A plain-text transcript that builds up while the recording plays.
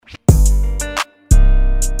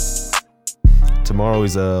tomorrow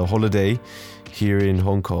is a holiday here in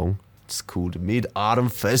Hong Kong. It's called Mid-Autumn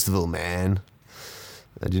Festival, man.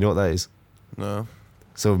 Do you know what that is? No.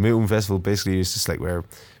 So Mid-Autumn Festival basically is just like where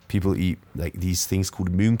people eat like these things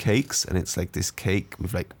called moon cakes, and it's like this cake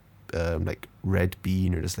with like red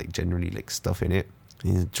bean or just like generally like stuff in it.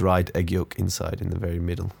 And dried egg yolk inside in the very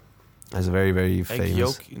middle. It's a very, very famous. Egg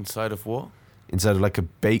yolk inside of what? Inside of like a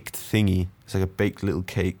baked thingy. It's like a baked little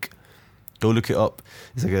cake. Go look it up.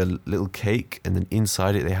 It's like a little cake, and then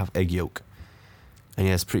inside it they have egg yolk. And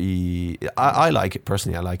yeah, it's pretty. I like it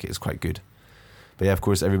personally. I like it. It's quite good. But yeah, of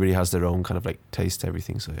course, everybody has their own kind of like taste to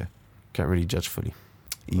everything. So yeah, can't really judge fully.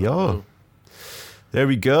 Yo, there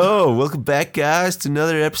we go. Welcome back, guys, to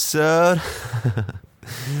another episode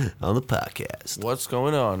on the podcast. What's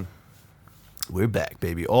going on? We're back,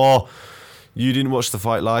 baby. Oh, you didn't watch the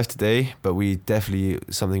fight live today, but we definitely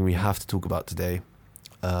something we have to talk about today.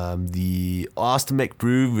 The Austin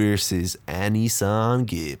McBrew versus Anisan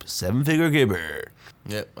Gibb, 7-figure Gibber.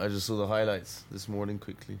 Yep, I just saw the highlights this morning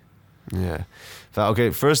quickly. Yeah.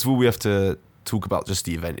 Okay, first of all, we have to talk about just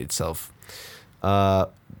the event itself.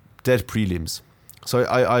 Dead prelims. So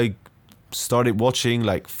I started watching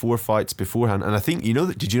like 4 fights beforehand, and I think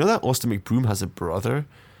did you know that Austin McBroom has a brother,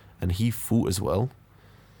 and he fought as well?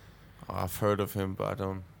 Oh, I've heard of him, but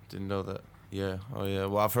didn't know that. Yeah. Oh yeah.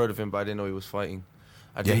 Well, I've heard of him, but I didn't know he was fighting.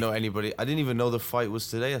 I didn't know anybody. I didn't even know the fight was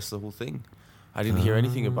today. That's the whole thing. I didn't hear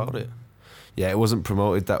anything about it. Yeah, it wasn't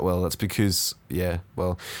promoted that well. That's because, I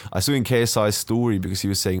saw in KSI's story because he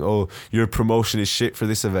was saying, oh, your promotion is shit for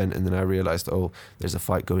this event. And then I realized, oh, there's a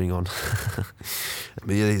fight going on.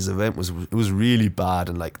 But yeah, his event was really bad.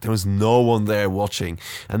 And like, there was no one there watching.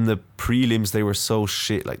 And the prelims, they were so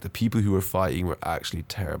shit. Like, the people who were fighting were actually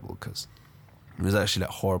terrible because it was actually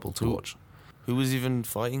like horrible to watch. Who was even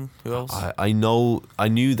fighting? Who else? I knew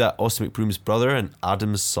that Austin McBroom's brother and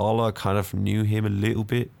Adam Sala. I kind of knew him a little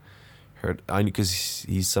bit. I knew because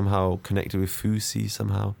he's somehow connected with Fusi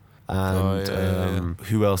somehow. And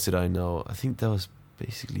who else did I know? I think that was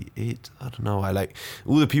basically it. I don't know. I like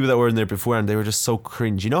all the people that were in there before, and they were just so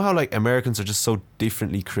cringe. You know how like Americans are just so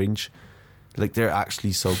differently cringe? Like they're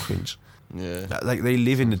actually so cringe. Yeah. Like they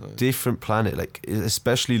live in a different planet. Like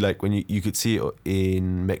especially like when you could see it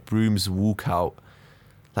in McBroom's walkout.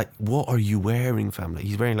 Like what are you wearing, fam? Like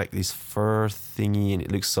he's wearing like this fur thingy, and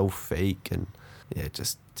it looks so fake, and yeah, it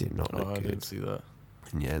just did not look good. I didn't see that.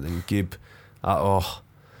 And yeah, then Gibb, it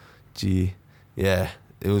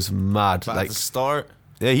was mad. But like at the start,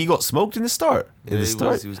 yeah, he got smoked in the start. He was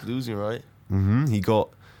losing, right? He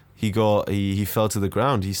fell to the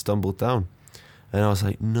ground. He stumbled down, and I was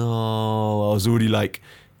like, no. I was already like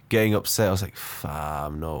getting upset. I was like,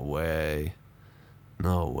 fam, no way.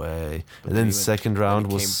 But and then second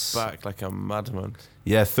round was came back like a madman.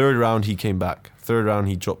 Yeah, third round he came back. Third round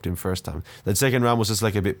he dropped him first time. Then second round was just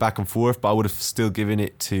like a bit back and forth, but I would have still given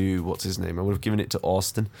it to what's his name? I would have given it to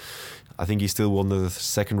Austin. I think he still won the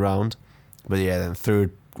second round. But yeah, then third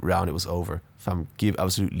round it was over. Fam, Gibb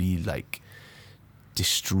absolutely like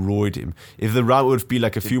destroyed him. If the round would be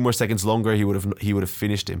like a few more seconds longer, he would have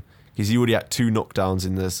finished him. Because he already had 2 knockdowns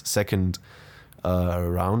in the second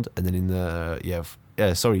round, and then in the he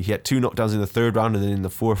had 2 knockdowns in the third round, and then in the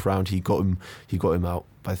fourth round he got him out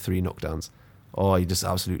by 3 knockdowns. Oh, he just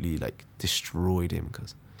absolutely like destroyed him.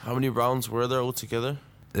 Cause how many rounds were there altogether?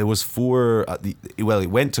 There was 4 it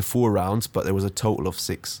went to 4 rounds, but there was a total of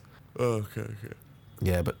 6. Oh, okay.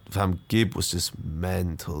 Yeah, but fam, Gibb was just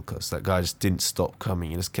mental because that guy just didn't stop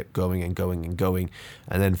coming. He just kept going and going and going,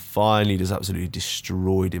 and then finally just absolutely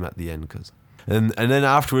destroyed him at the end. And then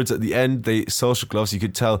afterwards at the end, they social gloves. You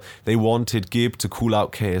could tell they wanted Gibb to call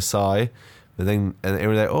out KSI, but then and they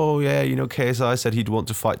were like, oh yeah, KSI said he'd want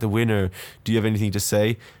to fight the winner. Do you have anything to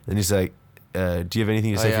say? And he's like, do you have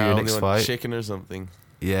anything to say for your next fight? Chicken or something.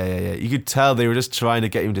 Yeah. You could tell they were just trying to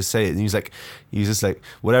get him to say it, and he was just like,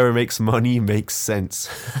 whatever makes money makes sense.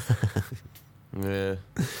 Yeah.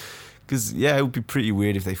 Because it would be pretty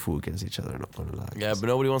weird if they fought against each other. Not gonna lie. Yeah, but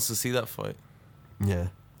nobody wants to see that fight. Yeah.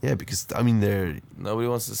 Yeah, because nobody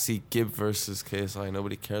wants to see Gibb versus KSI.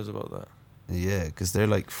 Nobody cares about that. Yeah, because they're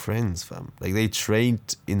like friends, fam. Like they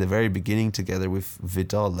trained in the very beginning together with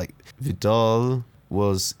Vidal. Like Vidal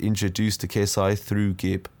was introduced to KSI through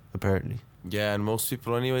Gibb, apparently. Yeah, and most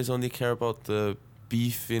people anyways only care about the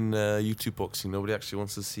beef in YouTube boxing. Nobody actually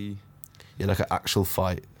wants to see... Yeah, like an actual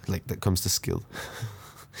fight, like that comes to skill.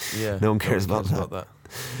 Yeah. No one cares about that.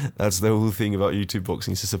 That's the whole thing about YouTube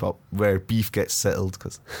boxing. It's just about where beef gets settled.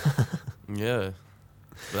 Yeah.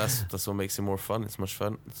 But that's what makes it more fun. It's much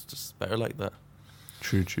fun. It's just better like that.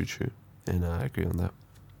 True. And I agree on that.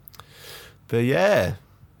 But yeah,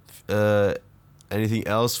 Anything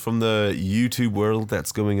else from the YouTube world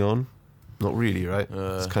that's going on? Not really, right?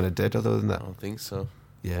 It's kind of dead other than that. I don't think so.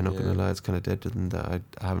 Yeah, not gonna lie, it's kind of dead other than that.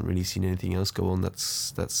 I haven't really seen anything else go on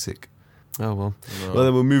that's sick. Oh well. No. Well,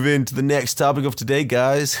 then we'll move into the next topic of today,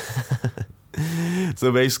 guys.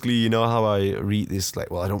 So basically, you know how I read this,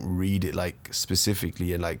 like, well, I don't read it like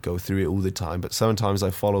specifically and like go through it all the time, but sometimes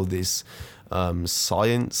I follow this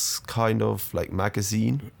science kind of like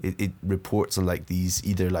magazine. It reports on like these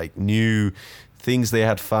either like new things they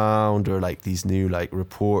had found or like these new like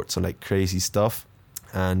reports on like crazy stuff.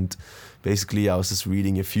 And basically I was just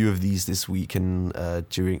reading a few of these this week, and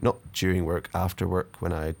not during work, after work,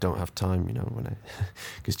 when I don't have time, you know,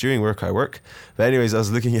 because during work I work. But anyways, I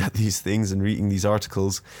was looking at these things and reading these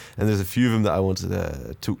articles, and there's a few of them that I wanted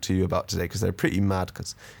to talk to you about today, because they're pretty mad.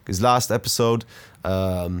 Because last episode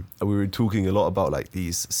we were talking a lot about like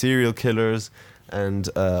these serial killers, and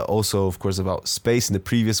also, of course, about space in the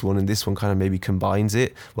previous one, and this one kind of maybe combines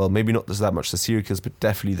it. Well, maybe not that much the serial killers, but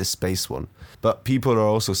definitely the space one. But people are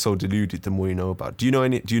also so deluded the more you know about. Do you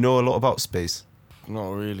know a lot about space?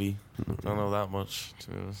 Not really. Don't know that much,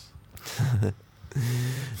 to be honest.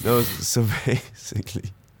 No, so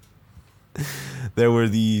basically, there were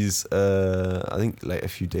these, I think like a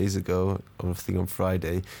few days ago, I think on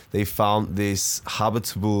Friday, they found this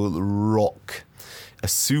habitable rock, a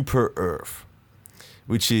super Earth,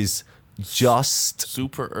 which is just...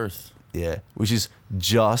 Super Earth. Yeah, which is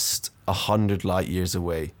just 100 light years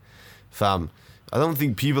away. Fam, I don't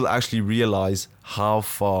think people actually realize how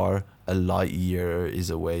far a light year is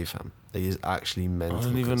away, fam. It is actually mental. I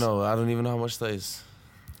don't even know. I don't even know how much that is.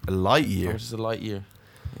 A light year? How much is a light year?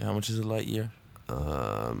 Yeah, how much is a light year?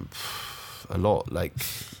 A lot. Like,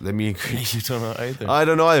 let me... You don't know either. I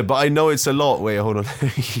don't know either, but I know it's a lot. Wait, hold on.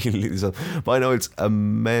 You can look this up. But I know it's a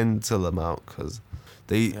mental amount, because...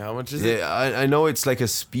 How much is it? Yeah, I know it's like a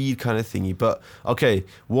speed kind of thingy, but okay,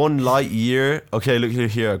 1 light year. Okay, look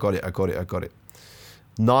here. I got it.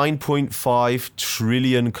 9.5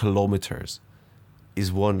 trillion kilometers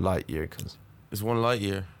is 1 light year. It's 1 light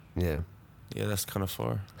year. Yeah. Yeah, that's kind of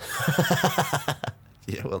far.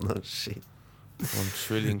 Yeah, well, no shit. 1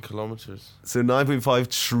 trillion kilometers. So 9.5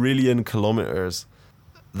 trillion kilometers.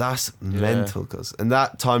 That's mental, and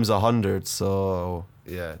that times 100. So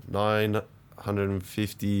yeah,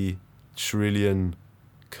 950 trillion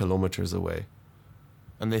kilometers away.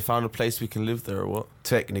 And they found a place we can live there, or what?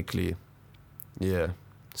 Technically, yeah.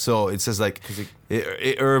 So it says like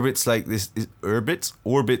it orbits like this.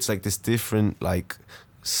 Orbits like this different like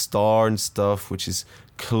star and stuff, which is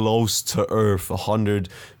close to Earth, 100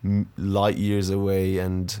 light years away,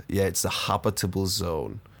 and yeah, it's a habitable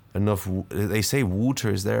zone. They say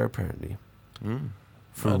water is there apparently.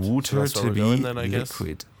 For water to be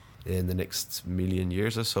liquid. In the next million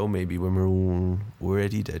years or so, maybe, when we're all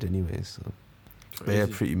already dead anyway. So, but yeah,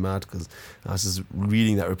 pretty mad, because I was just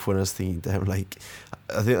reading that report and I was thinking, damn, like,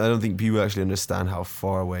 I don't think people actually understand how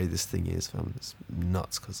far away this thing is, fam. It's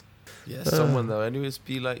nuts, because... Yeah, someone though, anyways,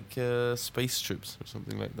 be like space trips or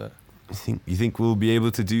something like that. You think we'll be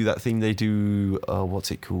able to do that thing they do,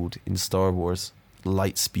 what's it called, in Star Wars?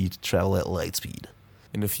 Travel at light speed.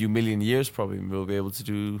 In a few million years, probably, we'll be able to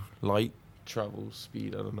do light travel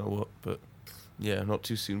speed. I don't know what, but yeah, not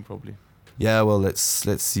too soon probably. Yeah, well, let's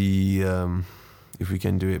see if we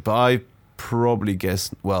can do it. But I probably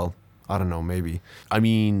guess, well, I don't know, maybe. I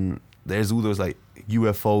mean, there's all those like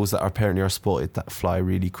UFOs that apparently are spotted that fly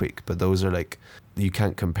really quick, but those are like, you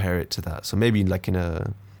can't compare it to that. So maybe like in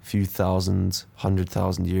a few thousand,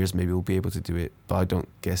 100,000 years, maybe we'll be able to do it, but I don't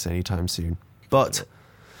guess anytime soon. But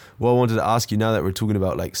what I wanted to ask you, now that we're talking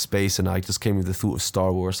about like space, and I just came with the thought of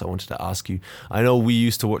Star Wars, I wanted to ask you, I know we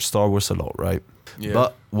used to watch Star Wars a lot, right? Yeah.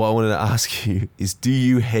 But what I wanted to ask you is, do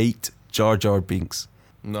you hate Jar Jar Binks?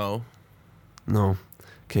 No.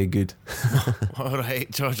 Okay, good. Why would I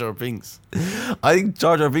hate Jar Jar Binks? I think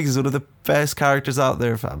Jar Jar Binks is one of the best characters out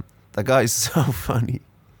there, fam. That guy is so funny.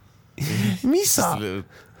 Misa. Just a little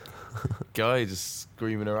guy just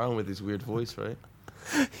screaming around with his weird voice, right?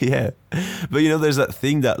 Yeah, but you know, there's that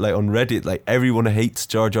thing that like on Reddit, like everyone hates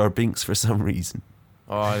Jar Jar Binks for some reason.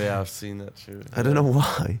 Oh yeah, I've seen that too. I don't know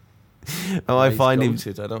why. I find him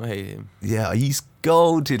goated. I don't hate him. Yeah, he's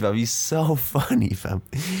goated, fam. He's so funny, fam.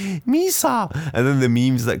 Misa, and then the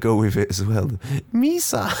memes that go with it as well.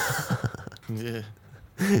 Misa. Yeah.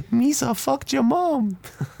 Misa fucked your mom.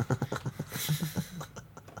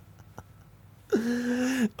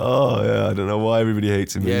 Oh yeah, I don't know why everybody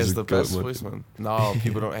hates him. Yeah, it's the best voice, man. No,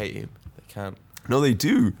 people don't hate him. They can't. No, they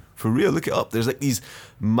do. For real, look it up. There's like these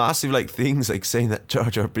massive like things like saying that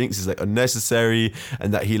Jar Jar Binks is like unnecessary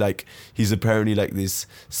and that he's apparently like this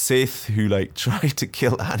Sith who like tried to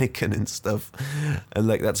kill Anakin and stuff, and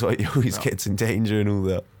like that's why he always gets in danger and all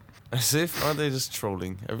that. As if, aren't they just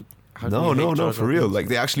trolling? No, for real. Like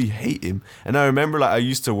they actually hate him. And I remember like I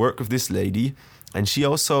used to work with this lady, and she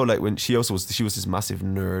also like she was this massive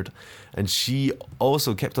nerd, and she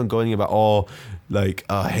also kept on going about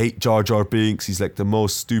I hate Jar Jar Binks. He's like the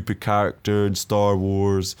most stupid character in Star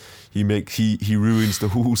Wars. He ruins the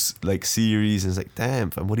whole like series. And it's like, damn,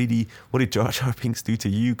 fam, what did Jar Jar Binks do to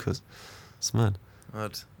you? Cause it's mad. I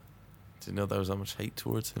didn't know there was that much hate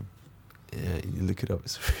towards him. Yeah, you look it up.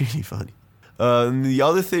 It's really funny. And the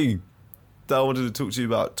other thing that I wanted to talk to you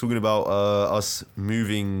about, talking about us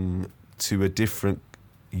moving to a different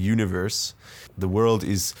universe. The world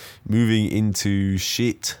is moving into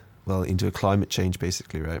shit. Well, into a climate change,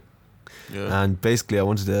 basically, right? Yeah. And basically, I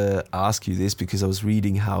wanted to ask you this because I was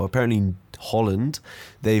reading how apparently in Holland,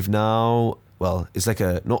 they've now, well, it's like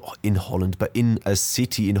not in Holland, but in a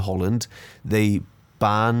city in Holland, they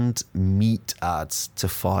banned meat ads to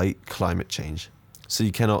fight climate change. So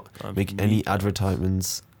you cannot make any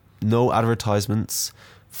advertisements, no advertisements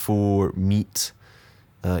for meat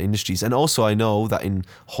industries. And also I know that in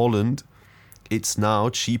Holland, it's now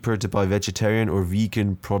cheaper to buy vegetarian or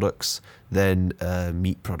vegan products than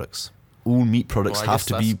meat products. All meat products have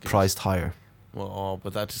to be priced higher. Well,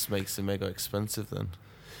 but that just makes it mega expensive then.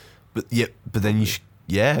 But then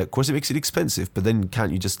of course it makes it expensive. But then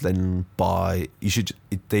can't you just then buy?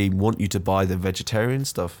 They want you to buy the vegetarian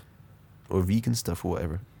stuff or vegan stuff or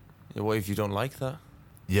whatever. Yeah, what if you don't like that?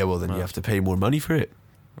 Yeah, well then you have to pay more money for it.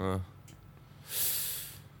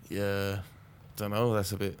 Yeah, don't know.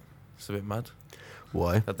 It's a bit mad.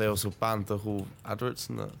 Why? That they also banned the whole adverts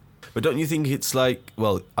and that. But don't you think it's like,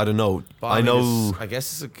 well, I don't know. But I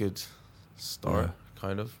guess it's a good start,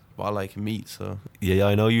 kind of. But I like meat, so. Yeah,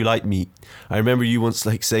 I know you like meat. I remember you once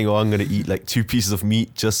like saying, "Oh, I'm going to eat like 2 pieces of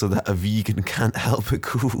meat just so that a vegan can't help it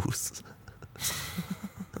goose."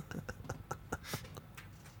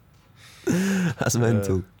 That's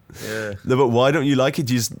mental. Yeah. No, but why don't you like it?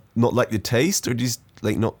 Do you just not like the taste, or do you just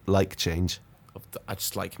like not like change? I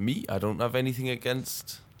just like meat. I don't have anything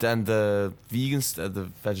against. Then the vegan, the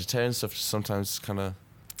vegetarian stuff, sometimes kind of,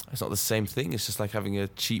 it's not the same thing. It's just like having a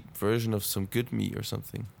cheap version of some good meat or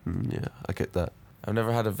something. Yeah, I get that. I've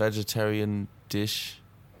never had a vegetarian dish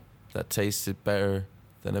that tasted better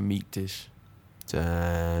than a meat dish.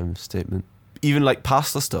 Damn statement. Even like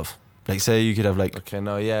pasta stuff. Like say you could have like.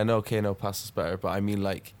 No, pasta's better. But I mean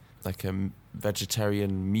like a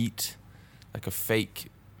vegetarian meat, like a fake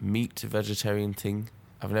meat vegetarian thing.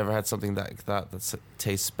 I've never had something like that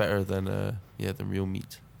tastes better than than real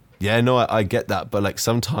meat. Yeah, no, I get that, but like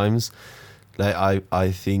sometimes, like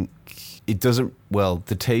I think it doesn't. Well,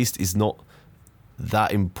 the taste is not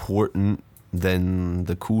that important than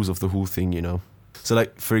the cause of the whole thing, you know. So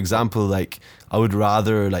like for example, like I would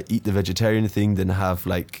rather like eat the vegetarian thing than have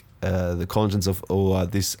like the conscience of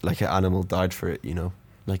this like an animal died for it, you know,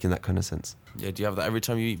 like in that kind of sense. Yeah, do you have that every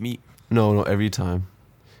time you eat meat? No, not every time.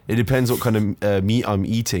 It depends what kind of meat I'm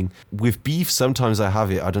eating. With beef, sometimes I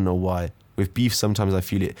have it. I don't know why. With beef, sometimes I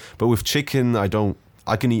feel it. But with chicken, I don't.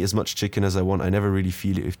 I can eat as much chicken as I want. I never really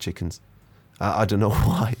feel it with chickens. I don't know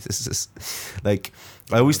why. This is like,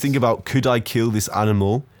 I always think about, could I kill this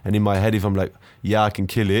animal? And in my head, if I'm like, yeah, I can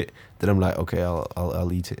kill it, then I'm like, okay,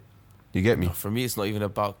 I'll eat it. You get me? No, for me, it's not even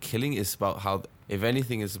about killing. It's about how, if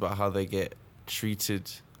anything, it's about how they get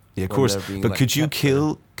treated. Yeah, of course. But like, could you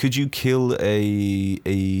kill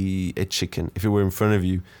a chicken if it were in front of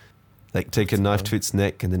you? Like take a knife to its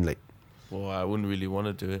neck and then like. Well, I wouldn't really want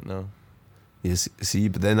to do it, no. Yes, see,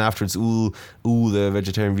 but then afterwards, all the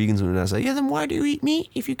vegetarian vegans would say, yeah, then why do you eat meat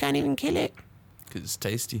if you can't even kill it? Because it's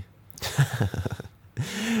tasty.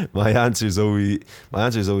 My answer is always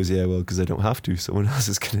yeah, well, because I don't have to. Someone else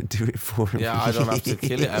is going to do it for me. Yeah, I don't have to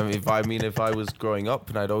kill it. If I was growing up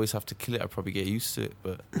and I'd always have to kill it, I'd probably get used to it.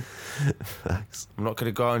 But Facts. I'm not going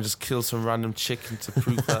to go out and just kill some random chicken to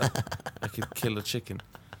prove that I could kill a chicken.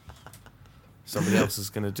 Somebody else is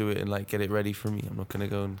going to do it and like get it ready for me. I'm not going to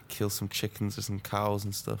go and kill some chickens or some cows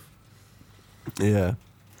and stuff. Yeah.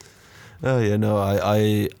 Oh yeah, no,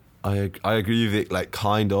 I agree with it, like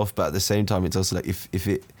kind of, but at the same time, it's also like if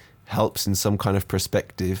it helps in some kind of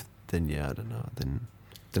perspective, then yeah, I don't know,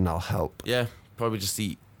 then I'll help. Yeah, probably just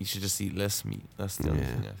eat. You should just eat less meat. That's the only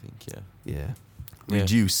thing I think. Yeah.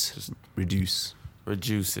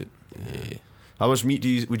 Reduce it. Yeah. How much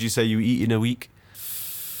meat would you say you eat in a week?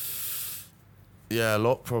 Yeah, a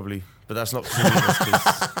lot probably, but that's not clean.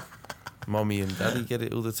 Mommy and daddy get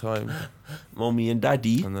it all the time. Mommy and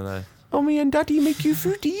daddy. And then Mommy and daddy make you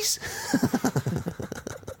fruities.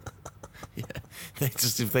 they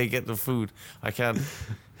just, if they get the food, I can't.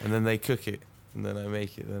 And then they cook it. And then I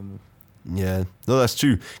make it. Then Yeah. No, that's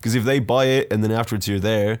true. Because if they buy it and then afterwards you're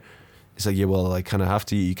there, it's like, yeah, well, I kind of have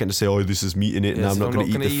to eat. You can't just say, oh, this is meat in it, and I'm not going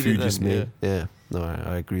to eat the food just made. Yeah. No,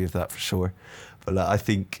 I agree with that for sure. But I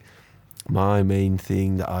think my main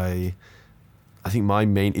thing that I think my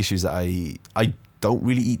main issue is that I don't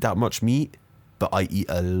really eat that much meat, but I eat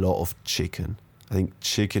a lot of chicken. I think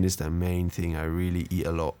chicken is the main thing. I really eat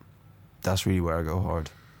a lot. That's really where I go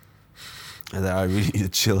hard. And then I really need to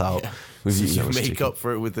chill out with so eating you that much make chicken. up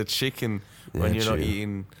for it with the chicken when you're not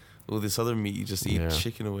eating all this other meat. You just eat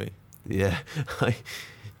chicken away. Yeah. I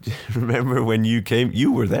remember when you came,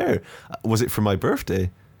 you were there. Was it for my birthday?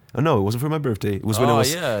 Oh no, it wasn't for my birthday. It was when I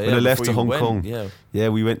left to Hong Kong. Yeah,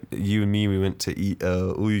 we went. You and me, we went to eat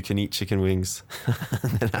all-you-can-eat chicken wings,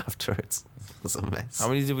 and then afterwards, it was a mess. How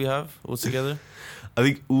many did we have altogether? I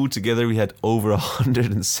think altogether we had over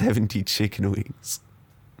 170 chicken wings.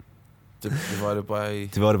 Divided by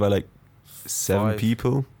like 7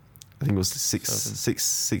 people. I think it was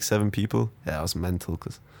seven people. Yeah, I was mental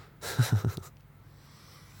because.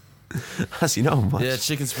 As you know, much. Yeah,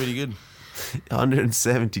 chicken's pretty good.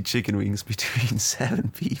 170 chicken wings between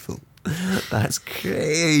 7 people. That's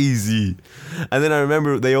crazy. And then I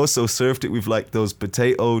remember they also served it with like those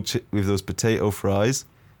potato fries,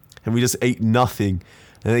 and we just ate nothing.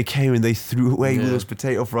 And they came and they threw away those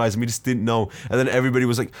potato fries, and we just didn't know. And then everybody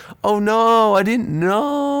was like, "Oh no, I didn't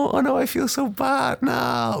know. Oh no, I feel so bad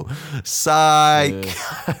now. Psych!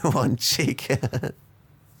 I want chicken."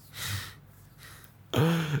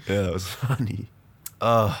 Yeah, that was funny.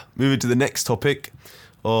 Moving to the next topic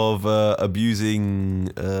of abusing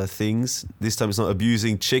things. This time it's not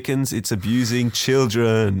abusing chickens, it's abusing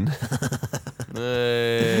children.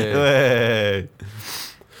 Hey.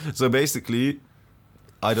 So basically,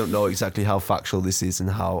 I don't know exactly how factual this is and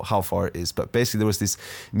how far it is, but basically there was this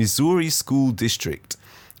Missouri school district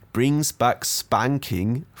brings back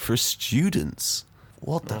spanking for students.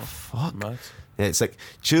 What the fuck? Mad. Yeah, it's like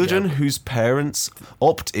children whose parents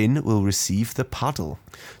opt in will receive the paddle.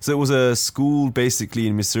 So it was a school basically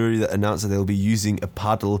in Missouri that announced that they'll be using a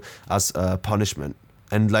paddle as a punishment.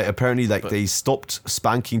 And like apparently they stopped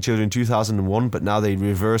spanking children in 2001, but now they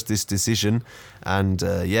reversed this decision. And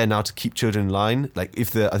now to keep children in line, like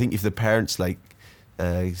if the parents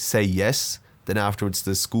say yes, then afterwards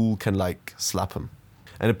the school can like slap them.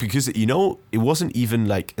 And because it wasn't even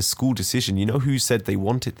like a school decision. You know who said they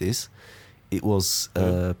wanted this? It was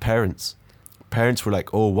parents. Parents were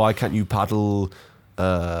like, "Oh, why can't you paddle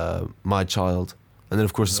my child?" And then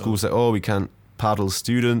of course the school said, "Oh, we can't paddle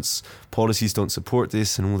students. Policies don't support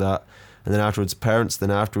this and all that." And then afterwards, parents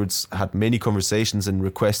had many conversations and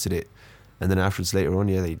requested it. And then afterwards, later on,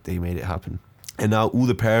 they made it happen. And now all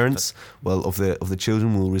the parents, of the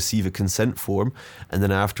children will receive a consent form, and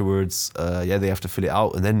then afterwards, they have to fill it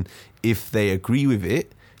out. And then if they agree with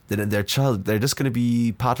it, then they're just going to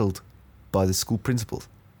be paddled by the school principal.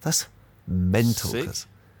 That's mental.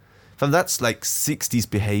 Fam, that's like 60s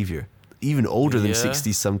behavior, even older than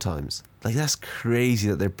 60s sometimes. Like that's crazy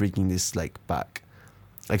that they're bringing this like back.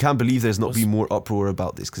 I can't believe there's not been more uproar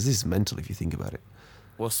about this, because this is mental if you think about it.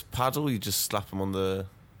 What's paddle? You just slap them on the...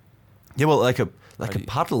 Yeah, well, like a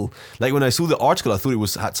paddle. Like when I saw the article, I thought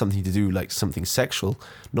it had something to do like something sexual,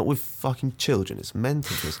 not with fucking children. It's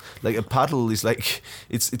mental. Like a paddle is like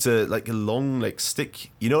it's a long like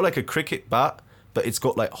stick, like a cricket bat, but it's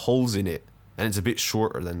got like holes in it, and it's a bit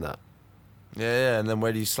shorter than that. Yeah. And then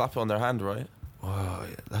where do you slap it on their hand, right? Oh,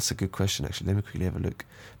 yeah, that's a good question actually. Let me quickly have a look.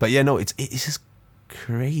 But yeah, no, it's just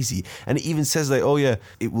crazy. And it even says like, oh yeah,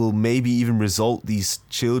 it will maybe even result these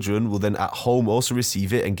children will then at home also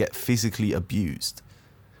receive it and get physically abused.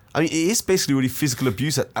 I mean, it is basically really physical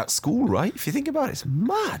abuse at school, right? If you think about it, it's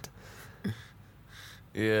mad.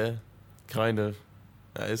 Yeah, kind of.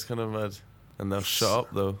 That is kind of mad. And they'll shut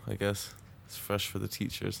up though, I guess. It's fresh for the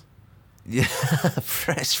teachers. Yeah,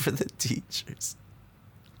 fresh for the teachers.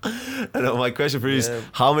 I know, my question for you is,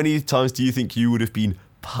 how many times do you think you would have been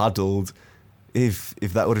paddled if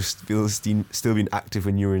that would have still been active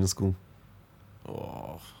when you were in school?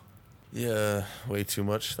 Oh, yeah, way too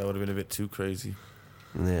much. That would have been a bit too crazy.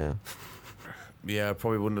 Yeah. Yeah, I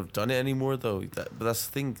probably wouldn't have done it anymore though. But that's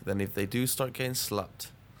the thing. Then if they do start getting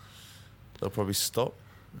slapped, they'll probably stop.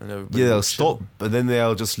 And they'll stop, but then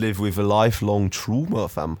they'll just live with a lifelong trauma,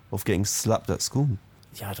 fam, of getting slapped at school.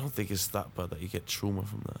 Yeah, I don't think it's that bad that you get trauma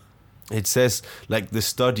from that. It says, like, the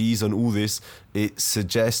studies on all this, it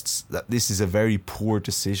suggests that this is a very poor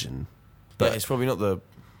decision. But it's probably not the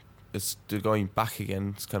they're going back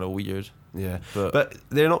again. It's kind of weird. Yeah, but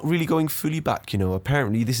they're not really going fully back, you know.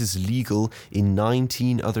 Apparently, this is legal in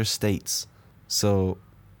 19 other states. So,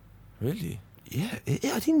 Really? yeah,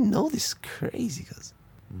 I didn't know this. Crazy, cuz.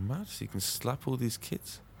 Mad, so you can slap all these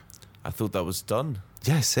kids. I thought that was done.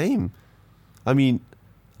 Yeah, same. I mean,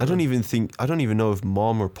 I don't even know if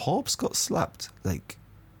mom or pops got slapped. Like,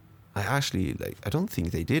 I don't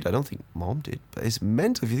think they did. I don't think mom did. But it's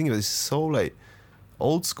mental if you think of it. It's so, like,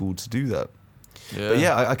 old school to do that. Yeah. But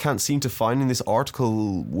yeah, I can't seem to find in this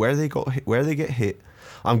article where they get hit.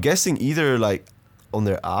 I'm guessing either, like, on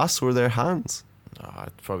their ass or their hands.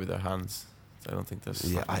 Probably their hands. I don't think there's.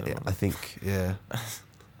 Yeah, I think, yeah.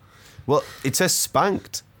 Well, it says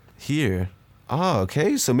spanked here. Ah,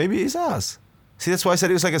 okay, so maybe it's ass. See, that's why I said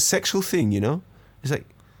it was like a sexual thing, you know? It's like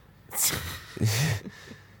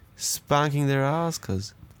spanking their ass,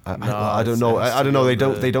 cause I don't know. I don't know.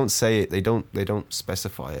 They don't say it. They don't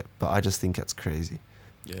specify it. But I just think that's crazy.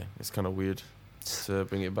 Yeah, it's kind of weird to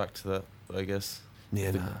bring it back to that. But I guess Yeah,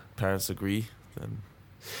 if the parents agree, then.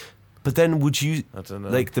 But then would you, I don't know.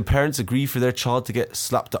 like, the parents agree for their child to get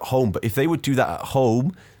slapped at home? But if they would do that at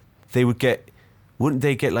home, wouldn't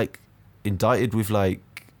they get, like, indicted with, like,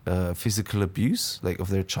 physical abuse, like, of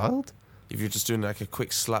their child? If you're just doing like a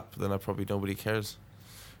quick slap, then probably nobody cares,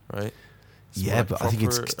 right? It's Yeah, like but I think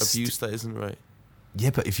it's abuse that isn't right. Yeah,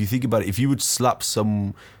 but if you think about it, if you would slap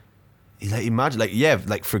some, like, imagine, like, yeah,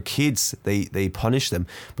 like, for kids, they punish them.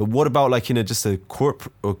 But what about, like, in a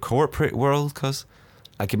corporate world? Cause,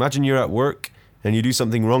 like, imagine you're at work and you do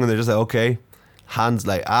something wrong and they're just like, okay, hands,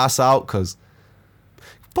 like, ass out, cause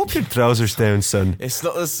pop your trousers down, son. It's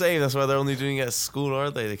not the same. That's why they're only doing it at school,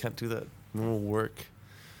 are they? They can't do that normal work.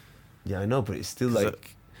 Yeah, I know, but it's still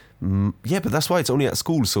like, yeah, but that's why it's only at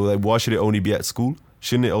school. So, like, why should it only be at school?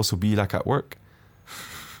 Shouldn't it also be, like, at work?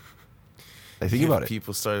 I think about it.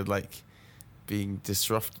 People started, like, being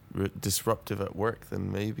disruptive at work,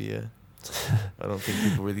 then maybe, yeah. I don't think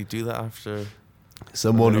people really do that after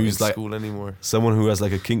Someone who's in like school anymore. Someone who has,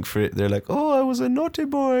 like, a kink for it. They're like, oh, I was a naughty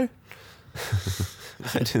boy.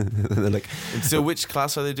 They're like, and so which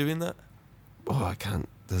class are they doing that? Oh, I can't.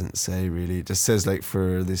 Doesn't say really. It just says, like,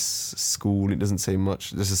 for this school. It doesn't say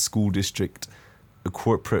much. There's a school district, a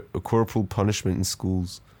corporal punishment in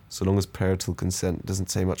schools, so long as parental consent. Doesn't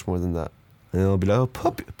say much more than that. And they'll be like, oh,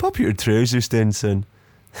 pop your trousers down, son.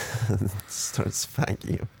 Start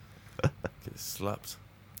spanking him. Get slapped.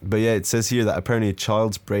 But yeah, it says here that apparently a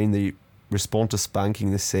child's brain, they respond to spanking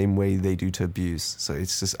the same way they do to abuse. So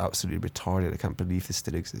it's just absolutely retarded. I can't believe this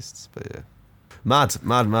still exists. But yeah.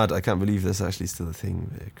 Mad. I can't believe that's actually still a thing.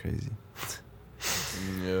 Yeah, crazy.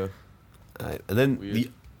 Yeah. Right. And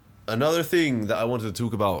then another thing that I wanted to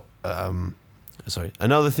talk about,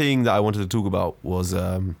 was,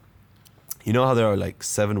 you know how there are, like,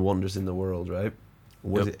 7 wonders in the world, right?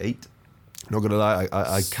 Was it 8? Not gonna lie,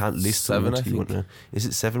 I can't list 7, them. I think. Is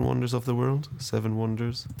it 7 wonders of the world? 7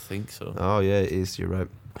 wonders? I think so. Oh yeah, it is. You're right.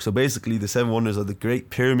 So basically, the 7 wonders are the Great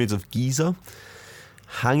Pyramids of Giza,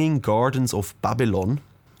 Hanging Gardens of Babylon.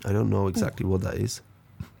 I don't know exactly what that is.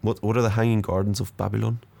 What are the Hanging Gardens of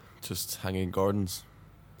Babylon? Just hanging gardens.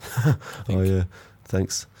 Oh yeah,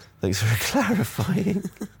 thanks for clarifying.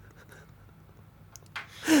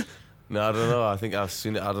 No, I don't know. I think I've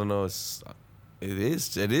seen it. I don't know. It is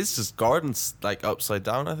just gardens, like, upside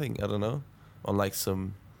down, I think. I don't know. On, like,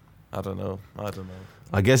 some, I don't know.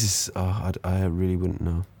 I guess it's, I really wouldn't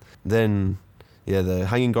know. Then, yeah, the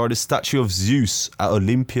Hanging Garden statue of Zeus at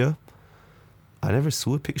Olympia. I never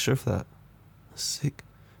saw a picture of that. Sick.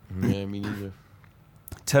 Yeah, me neither.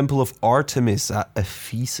 Temple of Artemis at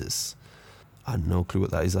Ephesus. I have no clue what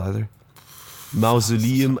that is either.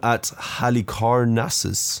 Mausoleum at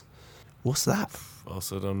Halicarnassus. What's that?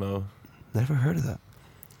 Also don't know. Never heard of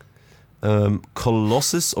that.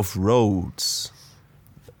 Colossus of Rhodes.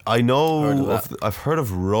 I know I've heard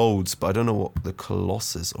of Rhodes, but I don't know what the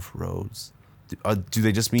Colossus of Rhodes. Do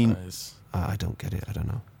they just mean? Nice. I don't get it. I don't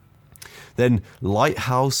know. Then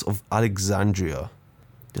Lighthouse of Alexandria.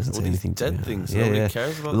 Doesn't say anything to me. Dead things. Nobody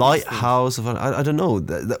cares about Lighthouse of I don't know.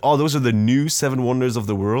 Those are the new 7 wonders of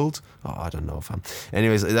the world. Oh, I don't know, fam.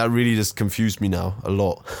 Anyways, that really just confused me now a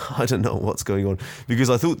lot. I don't know what's going on, because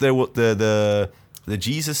I thought the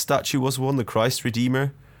Jesus statue was one, the Christ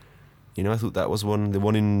Redeemer. You know, I thought that was one, the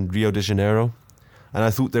one in Rio de Janeiro, and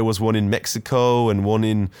I thought there was one in Mexico and one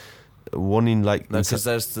in like. No, because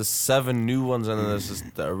there's the 7 new ones and then there's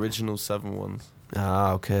just the original 7 ones.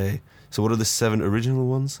 Ah, okay. So what are the 7 original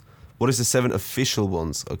ones? What is the 7 official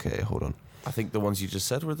ones? Okay, hold on. I think the ones you just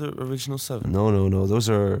said were the original 7. No. Those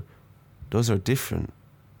are different.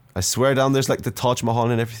 I swear down there's like the Taj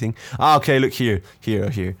Mahal and everything. Ah, okay, look here.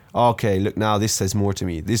 Okay, look now this says more to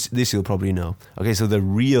me. This you'll probably know. Okay, so the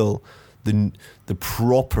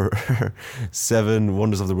proper 7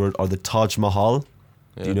 wonders of the world are the Taj Mahal.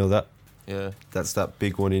 Yeah. Do you know that? Yeah. That's that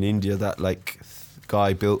big one in India that like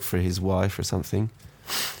guy built for his wife or something.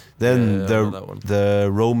 Then I know that one. the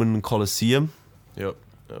Roman Colosseum. Yep.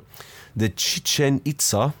 The Chichen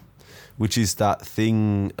Itza, which is that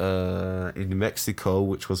thing in Mexico,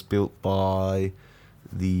 which was built by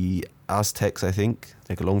the Aztecs, I think,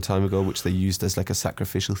 like a long time ago, which they used as like a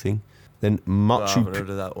sacrificial thing. Then I haven't heard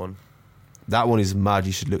of that one. That one is mad.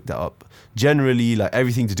 You should look that up. Generally, like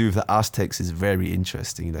everything to do with the Aztecs is very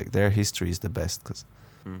interesting. Like their history is the best.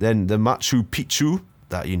 Then the Machu Picchu,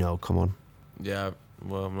 that come on. Yeah,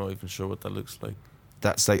 well, I'm not even sure what that looks like.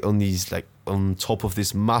 That's like on top of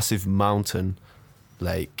this massive mountain,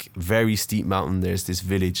 like very steep mountain. There's this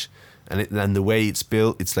village, and the way it's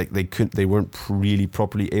built, it's like they weren't really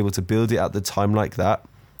properly able to build it at the time like that.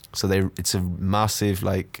 So it's a massive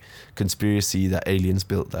like conspiracy that aliens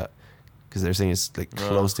built that, because they're saying it's like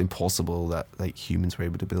close to impossible that like humans were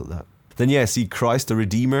able to build that. Then see Christ the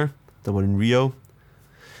Redeemer, the one in Rio.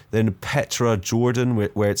 Then Petra, Jordan,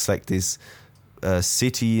 where it's like this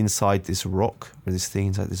city inside this rock, or this thing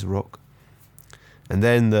inside this rock. And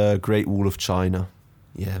then the Great Wall of China.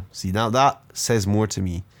 Yeah, see now that says more to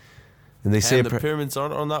me. And they say the pyramids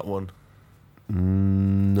aren't on that one.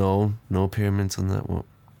 No pyramids on that one.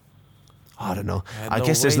 I don't know. I No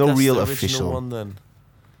guess way, there's no that's real the official original one then.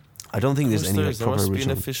 I don't think there's any like, There proper must be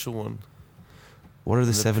original. an official one. What are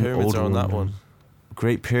the 7 pyramids older are on that ones? one.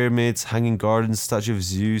 Great Pyramids, Hanging Gardens, Statue of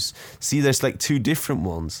Zeus. See, there's like 2 different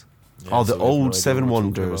ones. Yeah, The so we have no old idea 7 what we're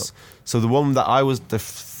talking wonders. about. So the one that the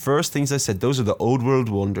first things I said, those are the old world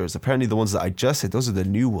wonders. Apparently the ones that I just said, those are the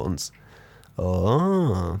new ones.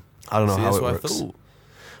 Oh, I don't know See, how that's it what works. I thought.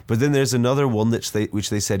 But then there's another one which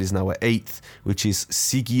they said is now a 8th, which is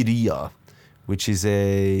Sigiriya, which is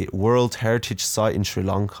a World Heritage Site in Sri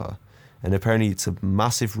Lanka. And apparently it's a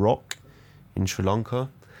massive rock in Sri Lanka.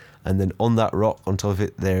 And then on that rock, on top of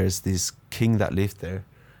it, there's this king that lived there.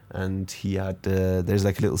 And he had, there's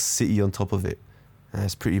like a little city on top of it.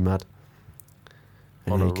 It's pretty mad.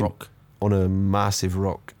 And On a you can- rock. On a massive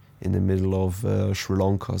rock in the middle of Sri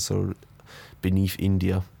Lanka, so beneath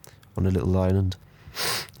India, on a little island.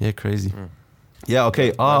 Yeah, crazy. Yeah,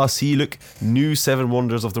 okay. See, look, new 7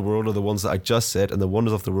 wonders of the world are the ones that I just said, and the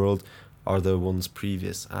wonders of the world are the ones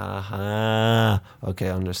previous. Aha. Okay,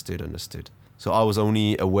 understood. So I was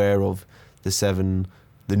only aware of the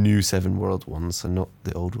new 7 world ones, and not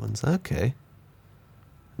the old ones. Okay.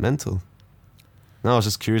 Mental. No, I was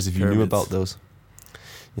just curious if you knew about those.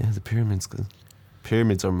 Yeah, the pyramids.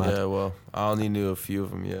 Pyramids are mad. Yeah, well, I only knew a few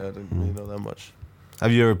of them. Yeah, I didn't really know that much.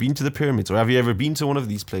 Have you ever been to the pyramids, or have you ever been to one of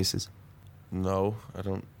these places? No, I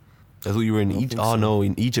don't. I thought you were in I don't Egypt. think Oh so. no,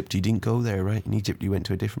 in Egypt you didn't go there, right? In Egypt you went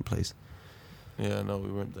to a different place. Yeah, no,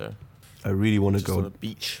 we weren't there. I really want to Just on go. a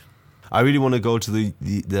beach. I really want to go to the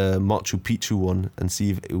Machu Picchu one and see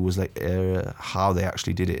if it was like how they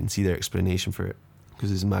actually did it and see their explanation for it,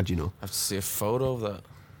 because it's mad, I have to see a photo of that.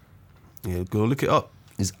 Yeah, go look it up.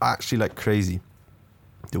 It's actually like crazy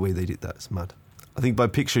the way they did that. It's mad. I think by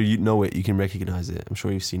picture you know it, you can recognize it. I'm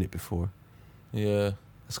sure you've seen it before. Yeah,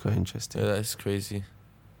 That's quite interesting. yeah, that is crazy.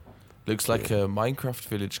 Looks like a Minecraft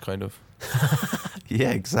village, kind of.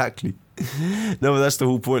 Yeah, exactly. No, but that's the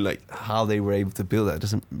whole point. Like how they were able to build that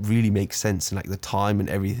doesn't really make sense, and like the time and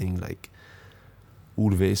everything, like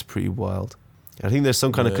all of it is pretty wild. And I think there's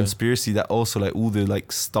some kind of Yeah. conspiracy that also like all the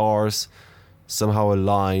like stars somehow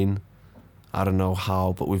align. I don't know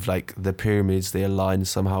how, but with like the pyramids, they align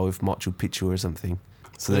somehow with Machu Picchu or something.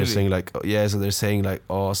 So they're Really? saying like, so they're saying like,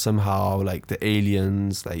 somehow like the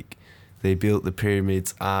aliens, like they built the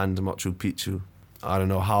pyramids and Machu Picchu. I don't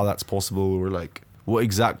know how that's possible, or like what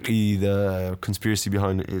exactly the conspiracy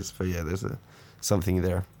behind it is. But yeah, there's something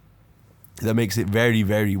there that makes it very,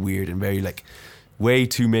 very weird and very like way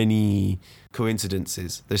too many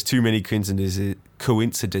coincidences. There's too many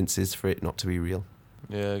coincidences for it not to be real.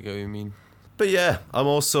 Yeah, I get what you mean. But yeah, I'm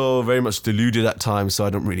also very much deluded at times, so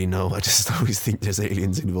I don't really know. I just always think there's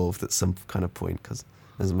aliens involved at some kind of point, because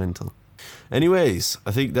it's mental. Anyways,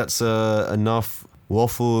 I think that's enough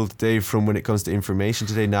waffle today from when it comes to information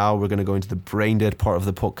today. Now we're going to go into the brain dead part of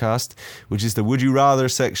the podcast, which is the Would You Rather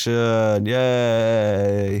section.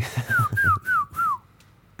 Yay!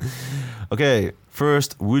 Okay,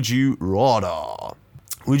 first, would you rather?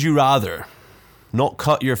 Would you rather not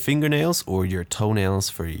cut your fingernails or your toenails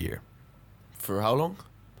for a year? For how long?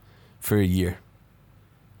 For a year.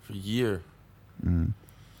 For a year.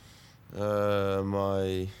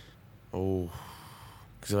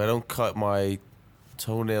 Because if I don't cut my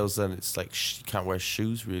toenails, then it's like you can't wear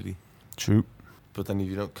shoes really. True. But then if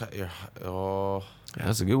you don't cut your Yeah,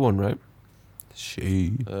 that's a good one, right?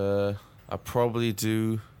 I probably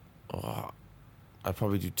do. I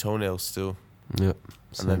probably do toenails still. Yeah.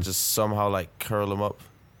 And then just somehow like curl them up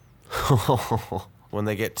when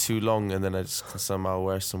they get too long, and then I just can somehow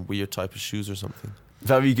wear some weird type of shoes or something.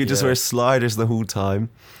 That you could just wear sliders the whole time.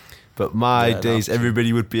 But my days,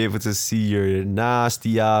 everybody would be able to see your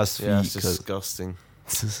nasty ass feet. Yeah, it's disgusting.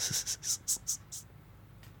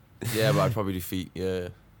 Yeah, but I'd probably do feet. Yeah,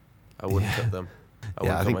 I wouldn't cut them. I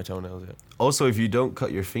wouldn't cut my toenails. Yeah. Also, if you don't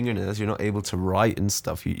cut your fingernails, you're not able to write and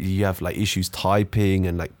stuff. You have like issues typing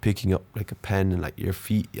and like picking up like a pen, and like your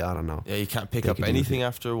feet. I don't know. Yeah, you can't pick up anything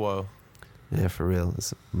after a while. Yeah, for real,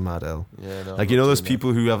 it's mad hell. Yeah, no, like those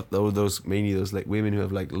people who have those mainly those like women who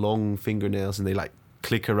have like long fingernails and they like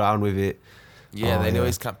click around with it. Yeah, they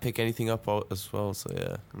always can't pick anything up as well. So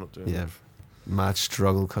yeah, I'm not doing that. Yeah, mad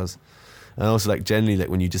struggle, cause and also like generally like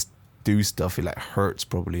when you just do stuff, it like hurts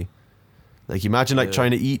probably. Like imagine like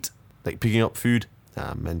trying to eat, like picking up food.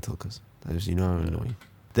 Mental, cause that is annoying.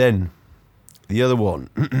 Then the other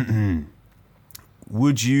one,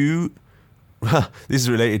 would you? This is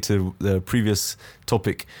related to the previous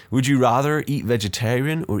topic. Would you rather eat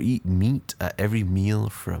vegetarian or eat meat at every meal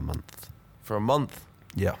for a month? For a month?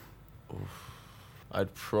 Yeah. Oof.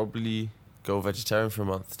 I'd probably go vegetarian for a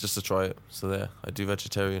month just to try it. So there, I'd do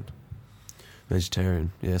vegetarian.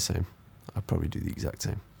 Vegetarian, yeah, same. I'd probably do the exact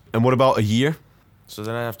same. And what about a year? So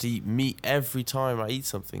then I have to eat meat every time I eat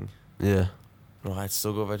something. Yeah. No, I'd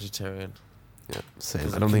still go vegetarian. Yeah,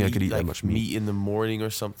 same. I don't think I could eat that much meat. Meat in the morning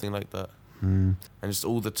or something like that. And just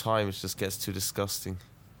all the time, it just gets too disgusting.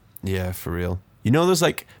 Yeah, for real. You know those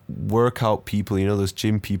like workout people, you know those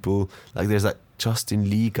gym people, like there's that Justin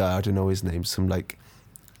Lee guy, I don't know his name, some like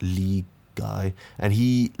Lee guy, and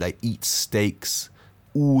he like eats steaks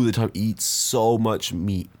all the time, eats so much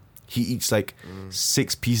meat. He eats like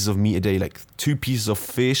 6 pieces of meat a day, like 2 pieces of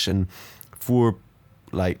fish and 4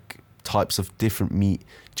 like types of different meat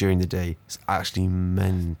during the day. It's actually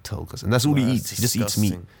mental, and that's all he eats. He just eats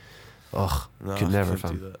meat. Ugh, no, could never,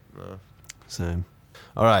 do that. No. So,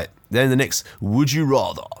 all right. Then the next, would you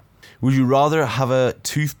rather have a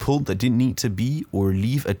tooth pulled that didn't need to be, or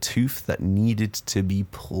leave a tooth that needed to be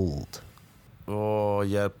pulled? Oh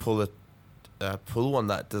yeah, pull one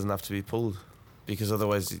that doesn't have to be pulled, because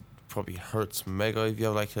otherwise it probably hurts mega if you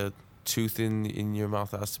have like a tooth in your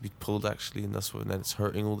mouth that has to be pulled actually, and then it's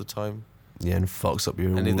hurting all the time. Yeah, and fucks up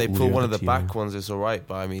your. And if they pull one of the back ones, it's alright.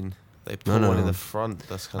 But I mean, they pull one in the front.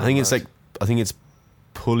 That's kind of. I think it's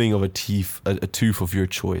pulling of a tooth of your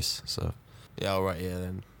choice. So. Yeah. All right. Yeah.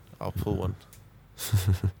 Then I'll pull one.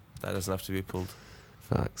 That doesn't have to be pulled.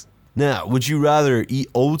 Facts. Now, would you rather eat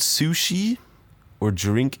old sushi or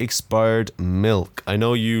drink expired milk? I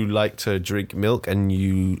know you like to drink milk, and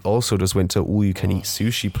you also just went to all-you-can-eat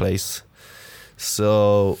sushi place.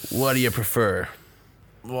 So, what do you prefer?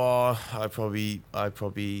 Well, I probably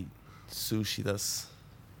sushi that's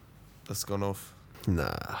gone off.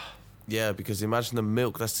 Nah. Yeah, because imagine the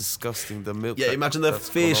milk. That's disgusting. The milk. Yeah, imagine the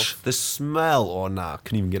fish, the smell. Oh nah,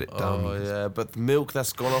 couldn't even get it down. Oh yeah, but the milk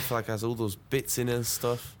that's gone off like has all those bits in it and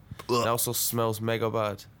stuff. It also smells mega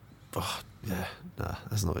bad. Oh, yeah, nah,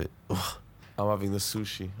 that's not it. Ugh. I'm having the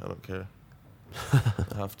sushi. I don't care.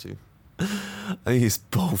 I have to. I think it's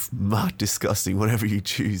both mad disgusting. Whatever you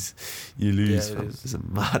choose, you lose. Yeah, It's a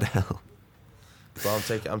mad hell. But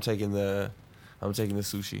I'm taking the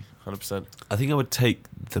sushi, 100%. I think I would take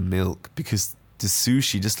the milk, because the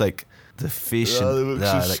sushi, just like the fish, they and look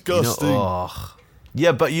disgusting. disgusting. Oh.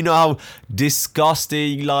 Yeah, but you know how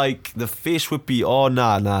disgusting like the fish would be. Oh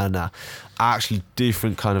nah. Actually,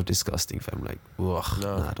 different kind of disgusting. Fam, like, ugh,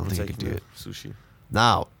 No, nah, I don't think I could do it. Sushi.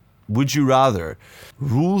 Now, would you rather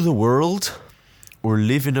rule the world or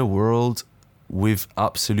live in a world with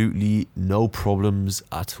absolutely no problems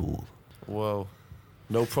at all? Whoa.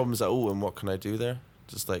 No problems at all, and what can I do there?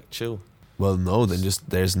 Just like chill. Well, no, then just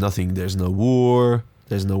there's nothing. There's no war.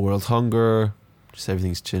 There's no world hunger. Just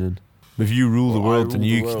everything's chilling. If you rule the world,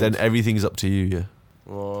 then everything's up to you. Yeah.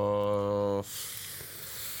 Well,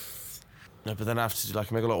 yeah, but then I have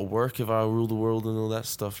to make a lot of work if I rule the world and all that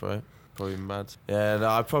stuff, right? Probably mad. Yeah, no,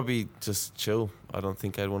 I'd probably just chill. I don't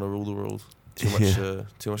think I'd want to rule the world. Too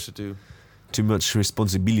much to do. Too much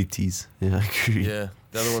responsibilities. Yeah, I agree. Yeah,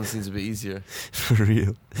 the other one seems a bit easier. For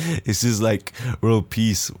real. It's just like world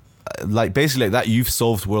peace. Like basically like that, you've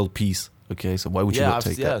solved world peace. Okay, so why would you not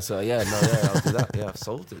take that? I'll do that. Yeah, I've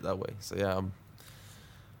solved it that way. So yeah, I'm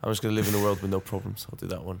just gonna live in a world with no problems. I'll do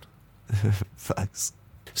that one. Facts.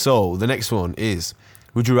 So the next one is,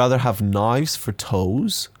 Would you rather have knives for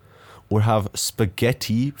toes or have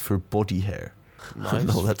spaghetti for body hair? Knives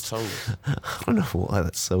No, for that's- toes. I don't know why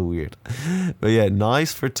that's so weird. But yeah,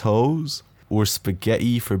 knives for toes or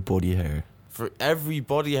spaghetti for body hair. For every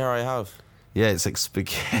body hair I have. Yeah, it's like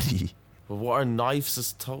spaghetti. But what are knives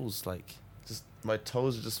as toes? Like, just my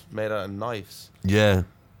toes are just made out of knives. Yeah,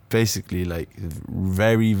 basically like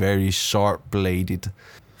very, very sharp bladed.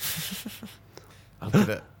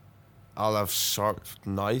 I'll have sharp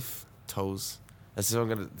knife toes. That's what I'm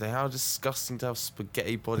gonna. They are disgusting to have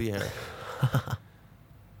spaghetti body hair.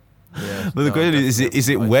 Yeah. But the question is it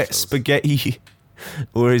knife wet toes. spaghetti,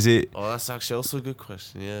 or is it, Oh, that's actually also a good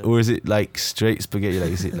question. Yeah. or is it like straight spaghetti?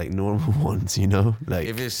 Like, is it like normal ones? You know, like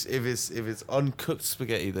If it's uncooked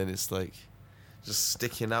spaghetti, then it's like just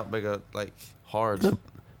sticking out mega like hard. No.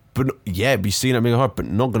 But yeah, be seeing it being hard. But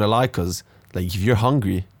not gonna lie, cause like if you're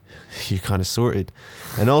hungry, you're kind of sorted.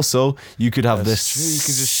 And also, you could have That's this. true. You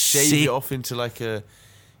can just shave it off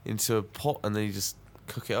into a pot and then you just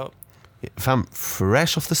cook it up. Fam,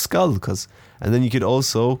 fresh off the skull, and then you could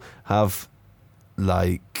also have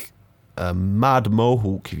like a mad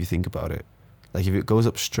mohawk if you think about it. Like if it goes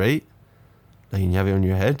up straight, like and you have it on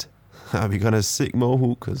your head, that'd be kind of sick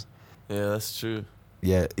mohawk. Cause Yeah, that's true.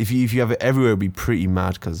 yeah, if you have it everywhere, it'd be pretty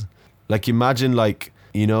mad. Cause like imagine like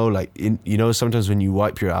sometimes when you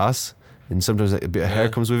wipe your ass and sometimes like a bit of hair Yeah.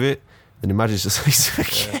 comes with it, then imagine it's just like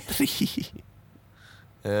spaghetti.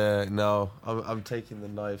 No, I'm taking the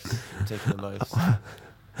knives. I'm taking the knives.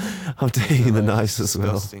 I'm taking the knives as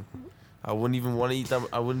well. Disgusting. I wouldn't even want to eat them.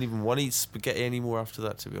 I wouldn't even want to eat spaghetti anymore after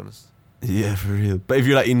that, to be honest. Yeah, for real. But if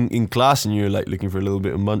you're like in class and you're like looking for a little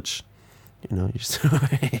bit of munch, you know, you just throw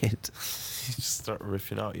it. You just start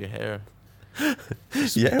ripping out your hair.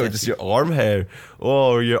 Yeah, or just your arm hair.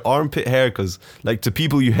 Oh, or your armpit hair. Because like to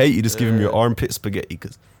people you hate, you just give them your armpit spaghetti.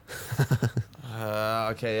 Because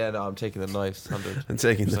Okay, yeah, no, I'm taking the knives. 100. I'm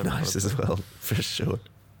taking the knives as well, for sure.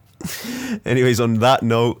 Anyways, on that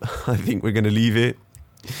note, I think we're going to leave it.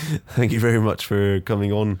 Thank you very much for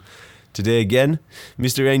coming on today again.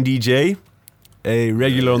 Mr. NDJ, a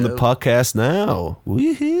regular on the podcast now.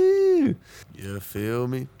 Woohoo! You feel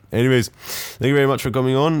me? Anyways, thank you very much for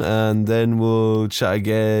coming on, and then we'll chat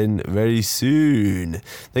again very soon.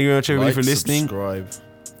 Thank you very much, everybody, for listening. Subscribe.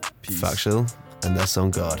 Peace. Factual, and that's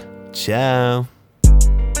on God. Ciao.